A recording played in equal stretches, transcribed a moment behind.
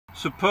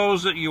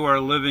suppose that you are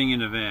living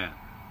in a van,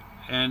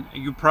 and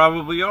you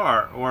probably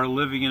are, or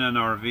living in an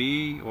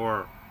RV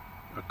or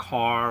a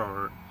car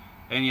or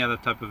any other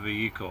type of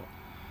vehicle,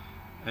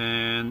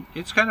 and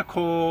it's kind of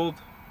cold,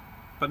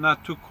 but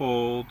not too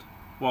cold.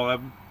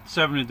 Well,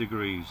 70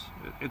 degrees.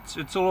 It's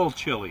a little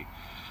chilly,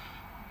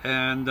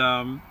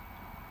 and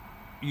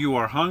you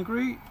are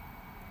hungry.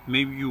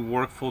 Maybe you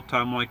work full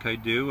time like I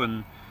do,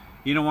 and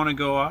you don't want to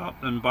go out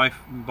and buy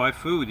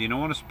food. You don't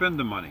want to spend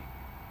the money.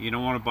 You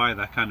don't want to buy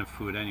that kind of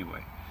food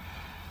anyway.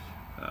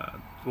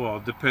 Well,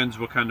 it depends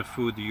what kind of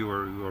food you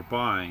are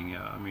buying.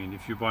 I mean,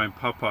 if you're buying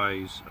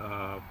Popeyes,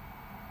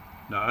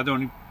 no, I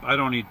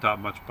don't eat that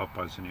much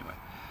Popeyes anyway.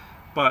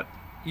 But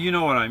you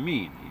know what I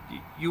mean.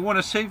 You want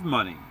to save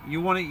money. You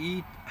want to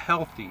eat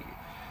healthy.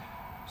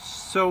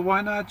 So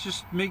why not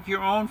just make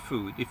your own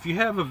food? If you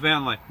have a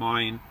van like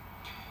mine,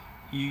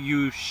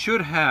 you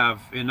should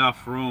have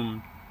enough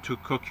room to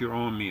cook your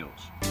own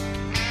meals.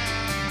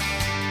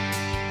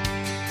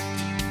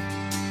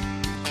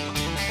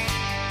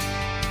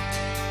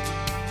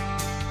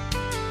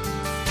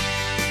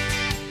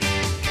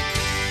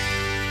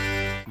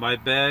 My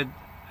bed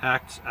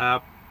acts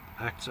as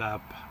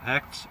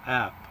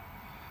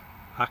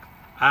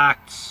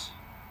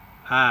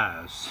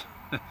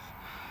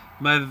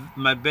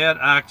my bed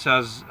acts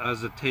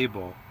as a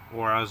table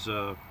or as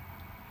a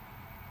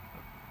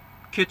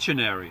kitchen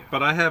area,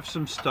 but I have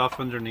some stuff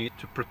underneath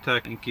to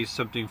protect in case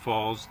something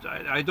falls.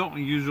 I don't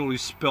usually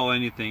spill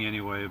anything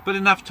anyway. But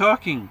enough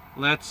talking.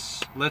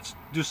 Let's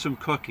do some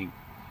cooking.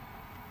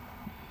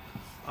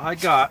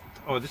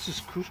 Oh, this is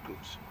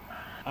couscous.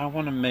 I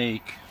want to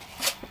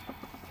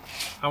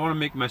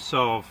make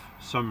myself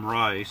some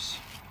rice.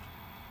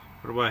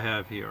 What do I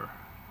have here?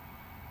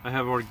 I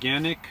have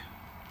organic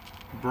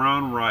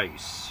brown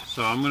rice.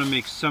 So I'm going to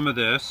make some of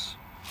this,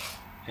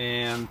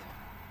 and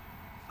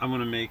I'm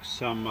going to make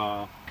some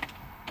I'm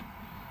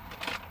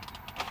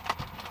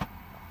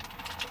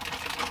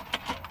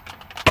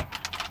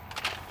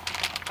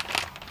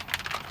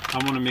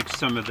going to make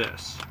some of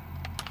this.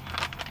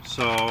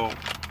 So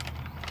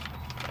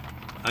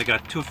I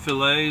got 2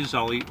 fillets.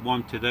 I'll eat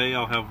one today.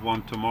 I'll have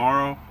one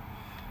tomorrow.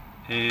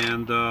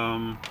 And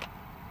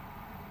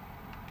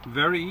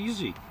very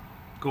easy.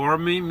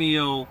 Gourmet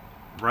meal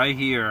right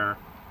here,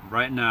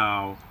 right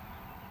now,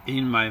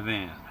 in my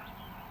van.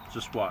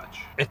 Just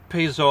watch. It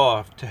pays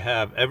off to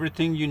have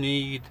everything you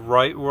need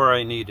right where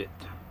I need it,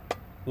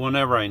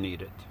 whenever I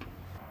need it.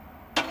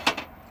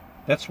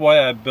 That's why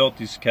I built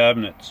these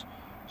cabinets,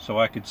 so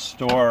I could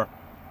store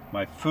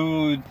my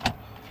food.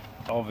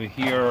 Over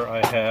here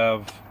I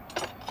have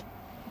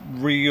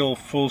real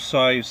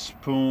full-size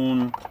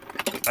spoon.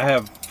 I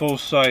have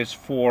full-size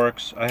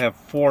forks. I have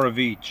 4 of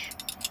each.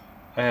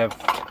 I have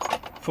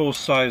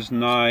full-size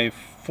knife,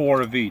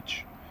 4 of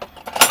each.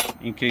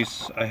 In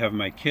case I have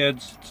my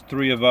kids, it's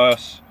 3 of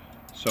us,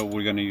 so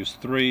we're going to use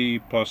 3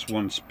 plus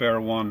 1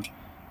 spare one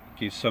in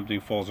case something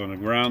falls on the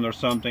ground or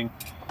something.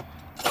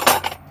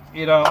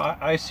 You know,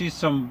 I see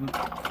some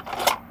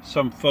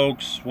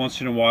folks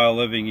once in a while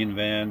living in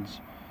vans,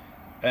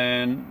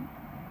 and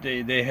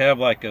they have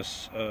like a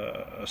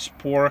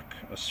fork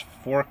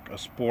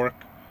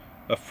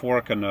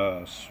and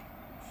a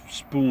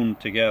spoon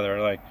together,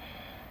 like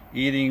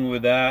eating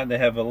with that. They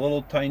have a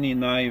little tiny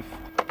knife.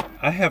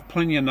 I have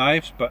plenty of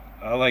knives, but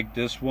I like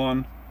this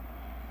one,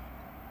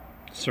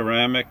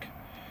 ceramic.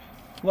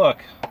 Look,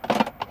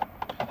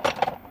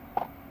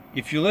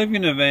 if you live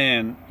in a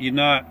van, you're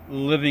not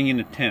living in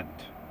a tent.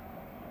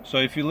 So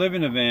if you live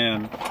in a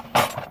van,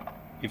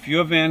 if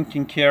your van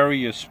can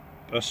carry a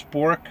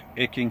spork,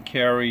 it can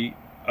carry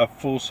a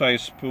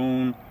full-size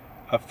spoon,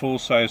 a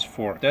full-size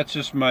fork. That's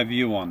just my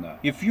view on that.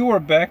 If you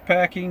are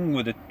backpacking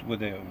with a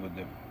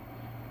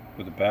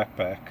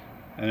backpack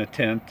and a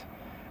tent,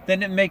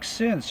 then it makes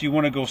sense. You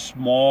want to go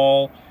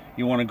small,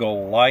 you want to go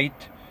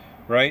light,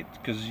 right?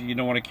 Because you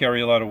don't want to carry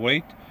a lot of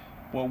weight.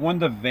 Well, when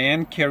the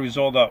van carries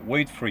all that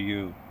weight for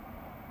you,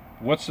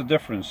 what's the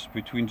difference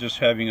between just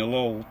having a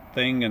little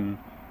thing and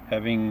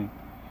having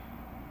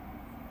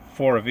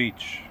 4 of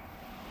each?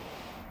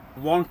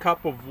 1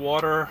 cup of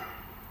water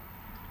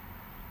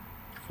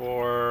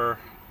for,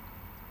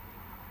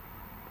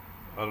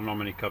 I don't know how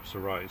many cups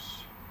of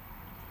rice.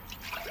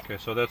 Okay,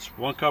 so that's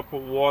 1 cup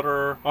of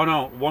water. Oh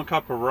no, 1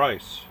 cup of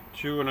rice.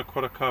 2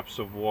 1/4 cups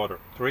of water.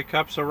 3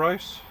 cups of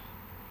rice.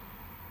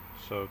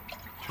 So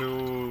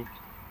 2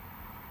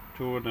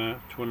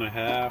 and a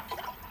half.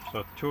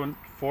 So 2 and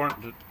 4.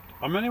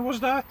 How many was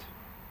that?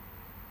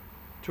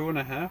 2 and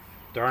a half.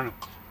 Darn it.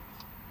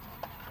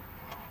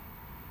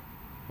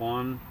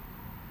 1.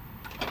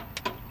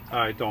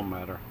 It don't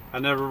matter. I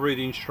never read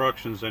the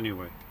instructions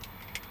anyway.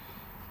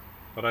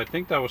 But I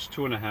think that was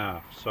 2 and a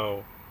half.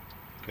 So.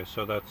 Okay,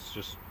 so that's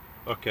just,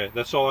 okay,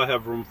 that's all I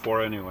have room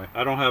for anyway.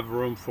 I don't have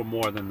room for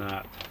more than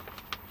that.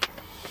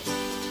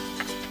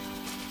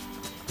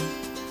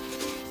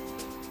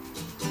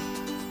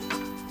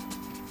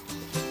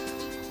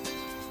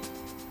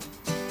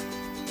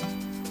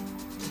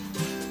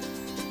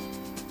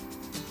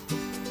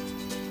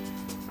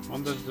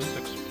 When does this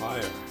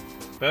expire?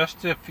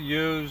 Best if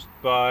used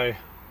by,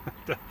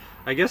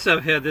 I guess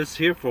I've had this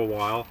here for a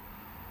while.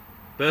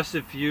 Best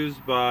if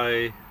used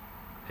by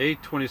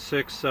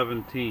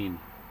 82617.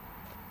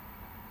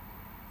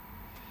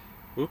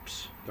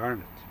 Oops, darn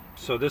it.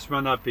 So this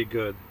might not be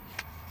good.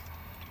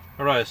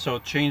 Alright, so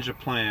change of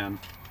plan.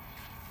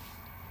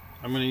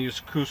 I'm going to use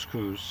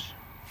couscous.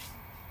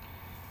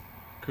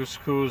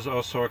 Couscous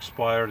also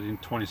expired in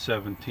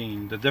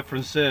 2017. The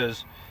difference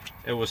is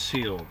it was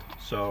sealed,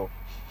 so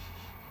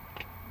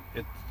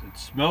it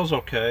smells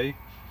okay.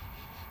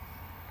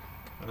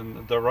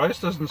 And the rice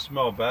doesn't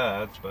smell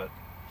bad, but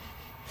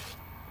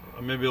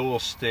maybe a little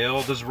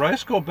stale. Does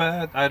rice go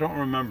bad? I don't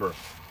remember.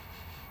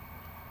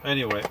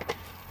 Anyway,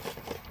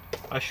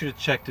 I should have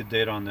checked the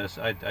date on this.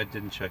 I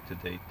didn't check the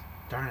date.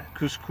 Darn it.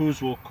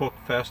 Couscous will cook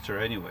faster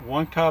anyway.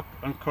 1 cup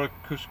uncooked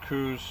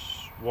couscous,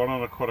 1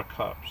 1/4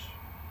 cups.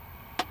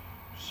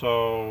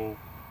 So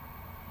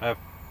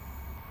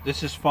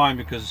this is fine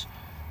because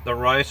the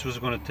rice was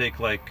going to take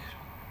like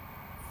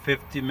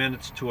 50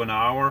 minutes to an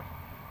hour.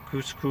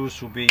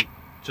 Couscous will be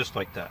just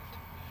like that.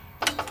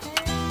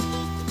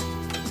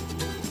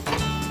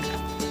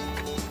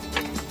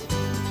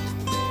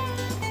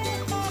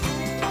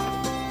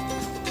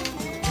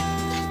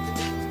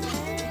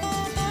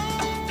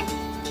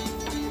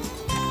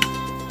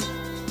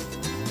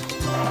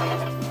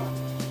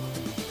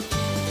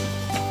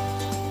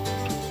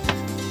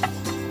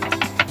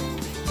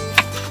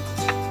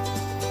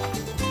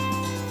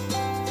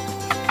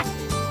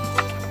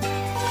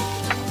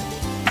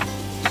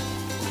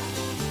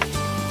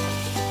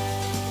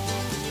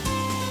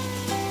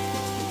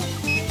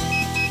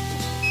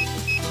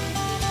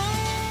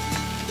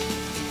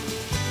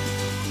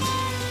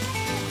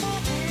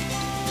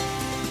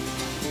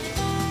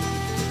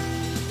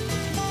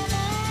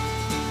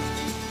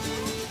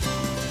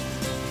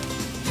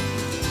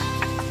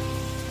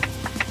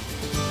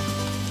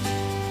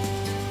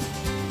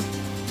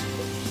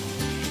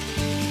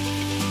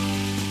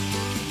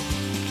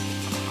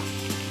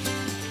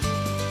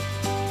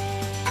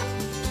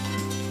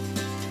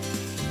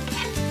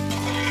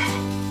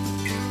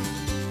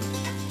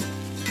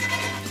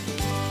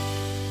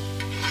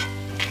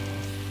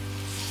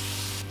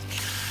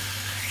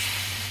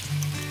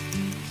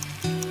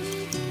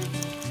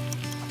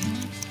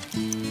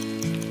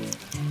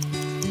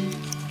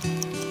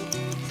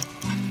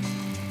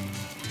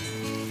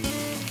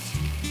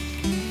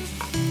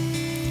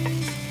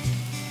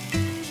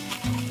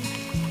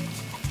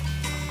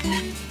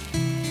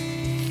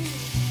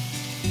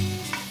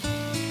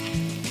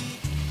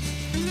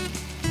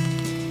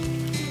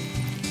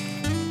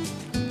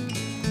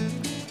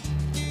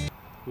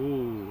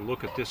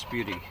 Look at this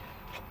beauty.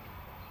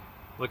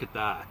 Look at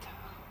that.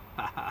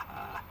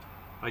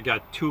 I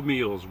got 2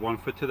 meals, 1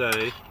 for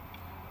today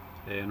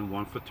and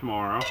 1 for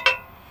tomorrow.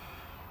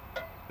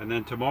 And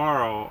then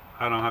tomorrow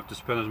I don't have to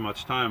spend as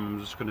much time. I'm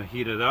just going to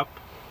heat it up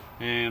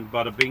and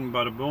bada bing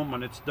bada boom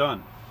and it's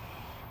done.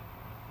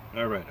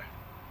 Alright.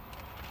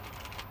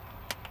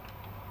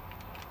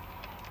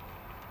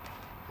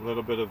 A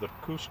little bit of the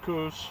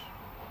couscous.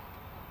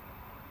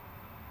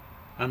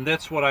 And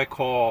that's what I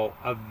call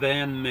a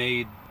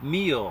van-made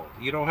meal.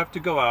 You don't have to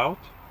go out.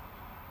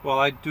 Well,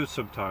 I do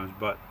sometimes,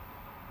 but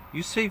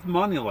you save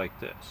money like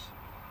this.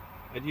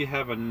 And you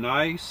have a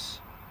nice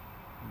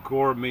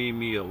gourmet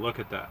meal. Look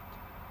at that.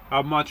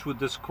 How much would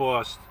this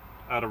cost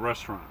at a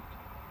restaurant?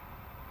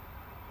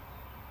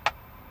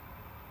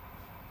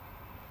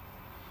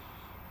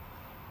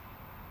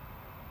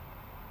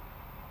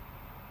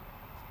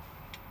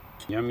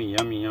 Yummy,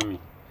 yummy, yummy.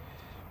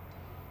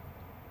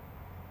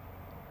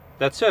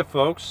 That's it,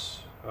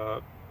 folks.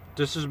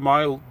 This is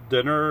my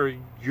dinner.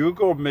 You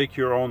go make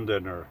your own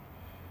dinner.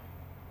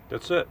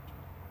 That's it.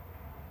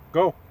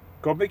 Go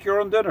make your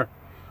own dinner.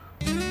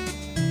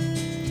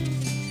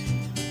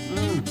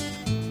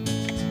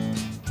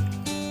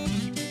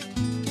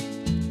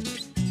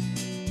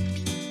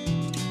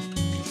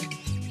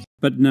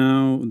 But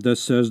now, thus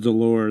says the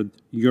Lord,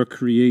 your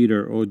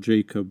Creator, O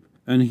Jacob,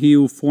 and He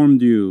who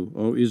formed you,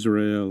 O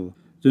Israel,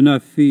 do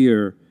not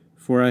fear,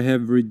 for I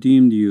have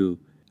redeemed you.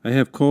 I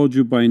have called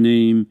you by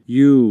name,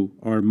 you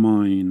are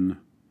mine.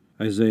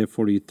 Isaiah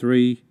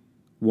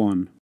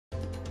 43:1.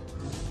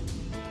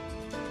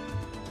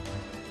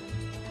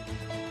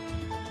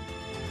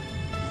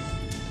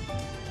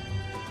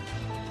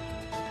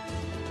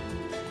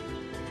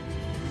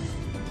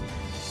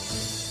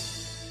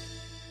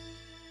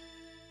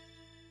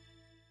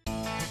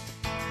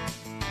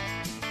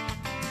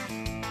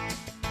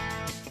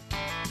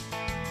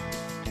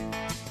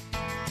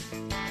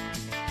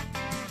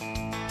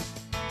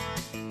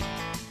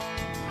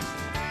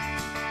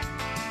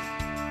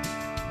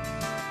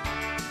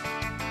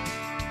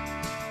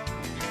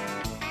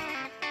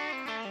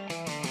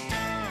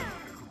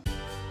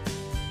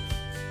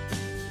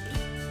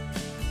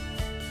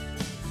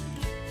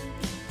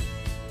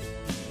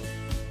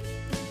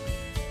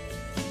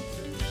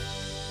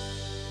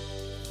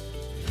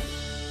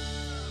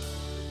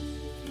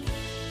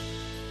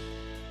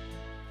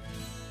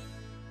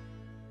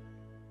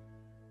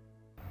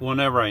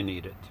 Whenever I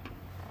need it.